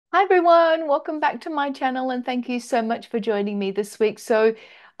Hi everyone, welcome back to my channel and thank you so much for joining me this week. So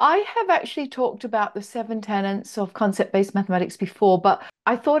I have actually talked about the 7 tenets of concept-based mathematics before, but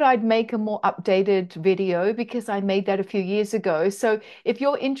I thought I'd make a more updated video because I made that a few years ago. So if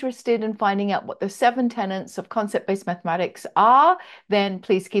you're interested in finding out what the 7 tenets of concept-based mathematics are, then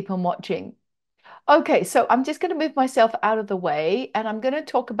please keep on watching. Okay, so I'm just going to move myself out of the way and I'm going to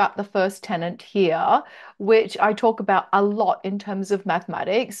talk about the first tenet here, which I talk about a lot in terms of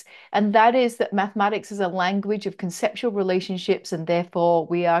mathematics. And that is that mathematics is a language of conceptual relationships and therefore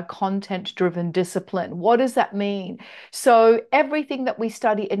we are content-driven discipline. What does that mean? So everything that we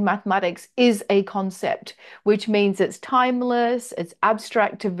study in mathematics is a concept, which means it's timeless, it's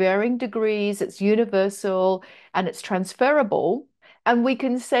abstract to varying degrees, it's universal, and it's transferable. And we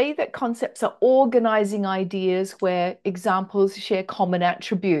can say that concepts are organizing ideas where examples share common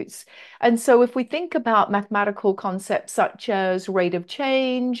attributes. And so if we think about mathematical concepts such as rate of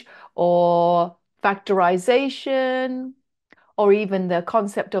change or factorization, or even the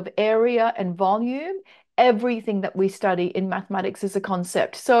concept of area and volume, everything that we study in mathematics is a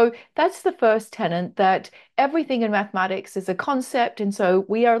concept. So that's the first tenet, that everything in mathematics is a concept. And so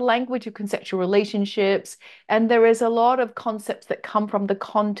we are a language of conceptual relationships. And there is a lot of concepts that come from the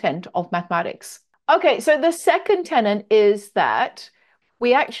content of mathematics. Okay, so the second tenet is that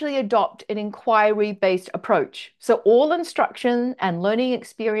we actually adopt an inquiry-based approach. So all instruction and learning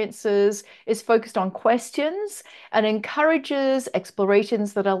experiences is focused on questions and encourages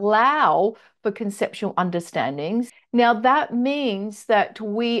explorations that allow for conceptual understandings. Now, that means that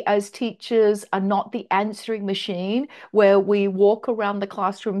we as teachers are not the answering machine where we walk around the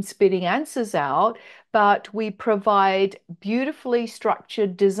classroom spitting answers out, but we provide beautifully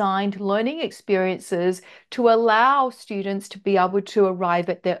structured, designed learning experiences to allow students to be able to arrive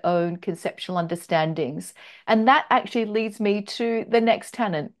at their own conceptual understandings. And that actually leads me to the next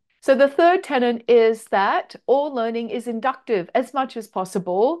tenet. So the third tenet is that all learning is inductive as much as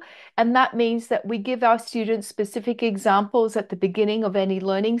possible. And that means that we give our students specific examples at the beginning of any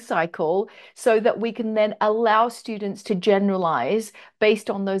learning cycle so that we can then allow students to generalize based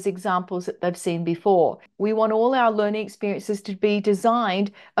on those examples that they've seen before. We want all our learning experiences to be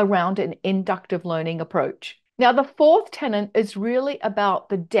designed around an inductive learning approach. Now, the fourth tenet is really about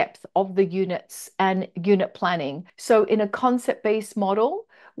the depth of the units and unit planning. So in a concept-based model,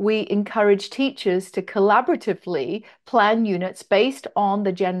 we encourage teachers to collaboratively plan units based on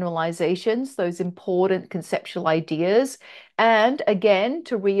the generalizations, those important conceptual ideas. And again,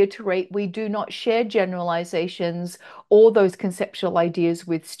 to reiterate, we do not share generalizations or those conceptual ideas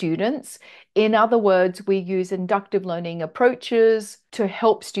with students. In other words, we use inductive learning approaches to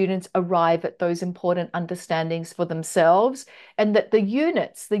help students arrive at those important understandings for themselves, and that the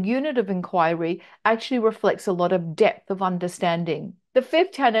unit of inquiry actually reflects a lot of depth of understanding. The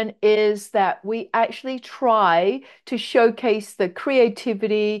fifth tenet is that we actually try to showcase the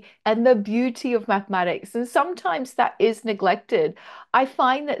creativity and the beauty of mathematics. And sometimes that is neglected. I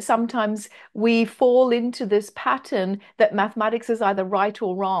find that sometimes we fall into this pattern that mathematics is either right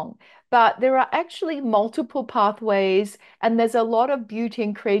or wrong. But there are actually multiple pathways, and there's a lot of beauty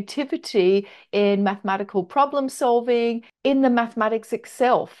and creativity in mathematical problem solving, in the mathematics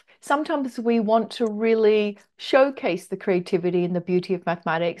itself. Sometimes we want to really showcase the creativity and the beauty of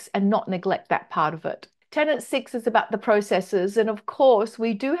mathematics and not neglect that part of it. Tenet 6 is about the processes. And of course,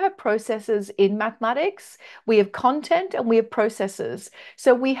 we do have processes in mathematics. We have content and we have processes.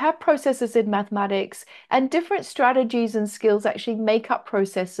 So we have processes in mathematics, and different strategies and skills actually make up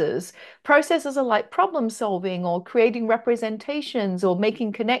processes. Processes are like problem solving or creating representations or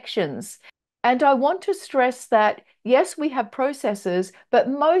making connections. And I want to stress that, yes, we have processes, but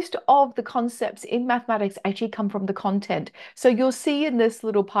most of the concepts in mathematics actually come from the content. So you'll see in this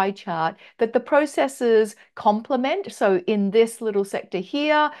little pie chart that the processes complement. So in this little sector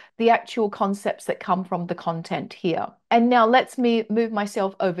here, the actual concepts that come from the content here. And now let's me move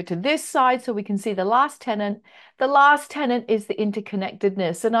myself over to this side so we can see the last tenet. The last tenet is the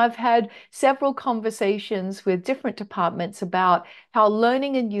interconnectedness. And I've had several conversations with different departments about how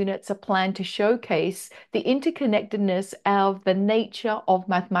learning in units are planned to showcase the interconnectedness of the nature of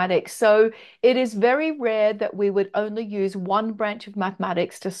mathematics. So it is very rare that we would only use one branch of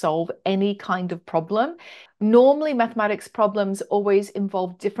mathematics to solve any kind of problem. Normally, mathematics problems always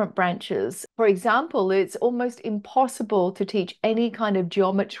involve different branches. For example, it's almost impossible to teach any kind of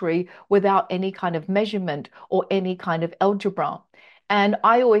geometry without any kind of measurement or any kind of algebra. And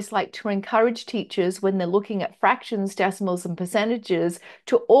I always like to encourage teachers when they're looking at fractions, decimals, and percentages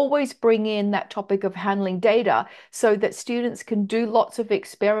to always bring in that topic of handling data so that students can do lots of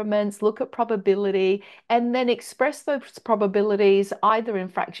experiments, look at probability, and then express those probabilities either in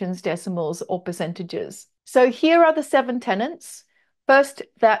fractions, decimals, or percentages. So here are the 7 tenets. First,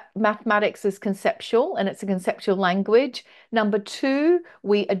 that mathematics is conceptual and it's a conceptual language. Number 2,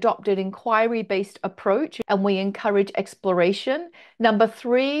 we adopt an inquiry-based approach and we encourage exploration. Number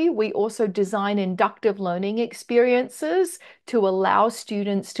 3, we also design inductive learning experiences to allow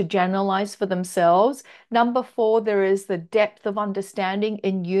students to generalize for themselves. Number 4, there is the depth of understanding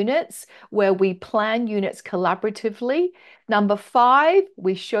in units where we plan units collaboratively. Number 5,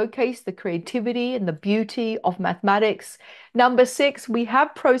 we showcase the creativity and the beauty of mathematics. Number 6, we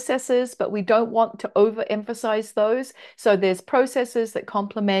have processes, but we don't want to overemphasize those. So there's processes that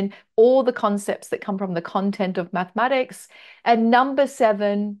complement all the concepts that come from the content of mathematics. And number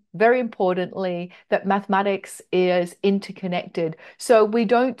 7, very importantly, that mathematics is interconnected. So we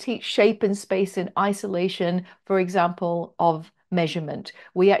don't teach shape and space in isolation, for example, of measurement.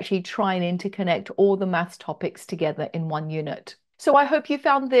 We actually try and interconnect all the maths topics together in one unit. So I hope you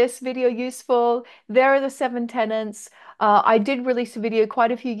found this video useful. There are the 7 tenets. I did release a video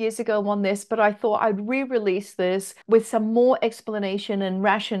quite a few years ago on this, but I thought I'd re-release this with some more explanation and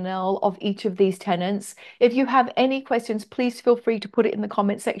rationale of each of these tenets. If you have any questions, please feel free to put it in the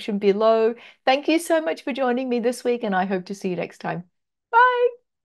comment section below. Thank you so much for joining me this week, and I hope to see you next time. Bye.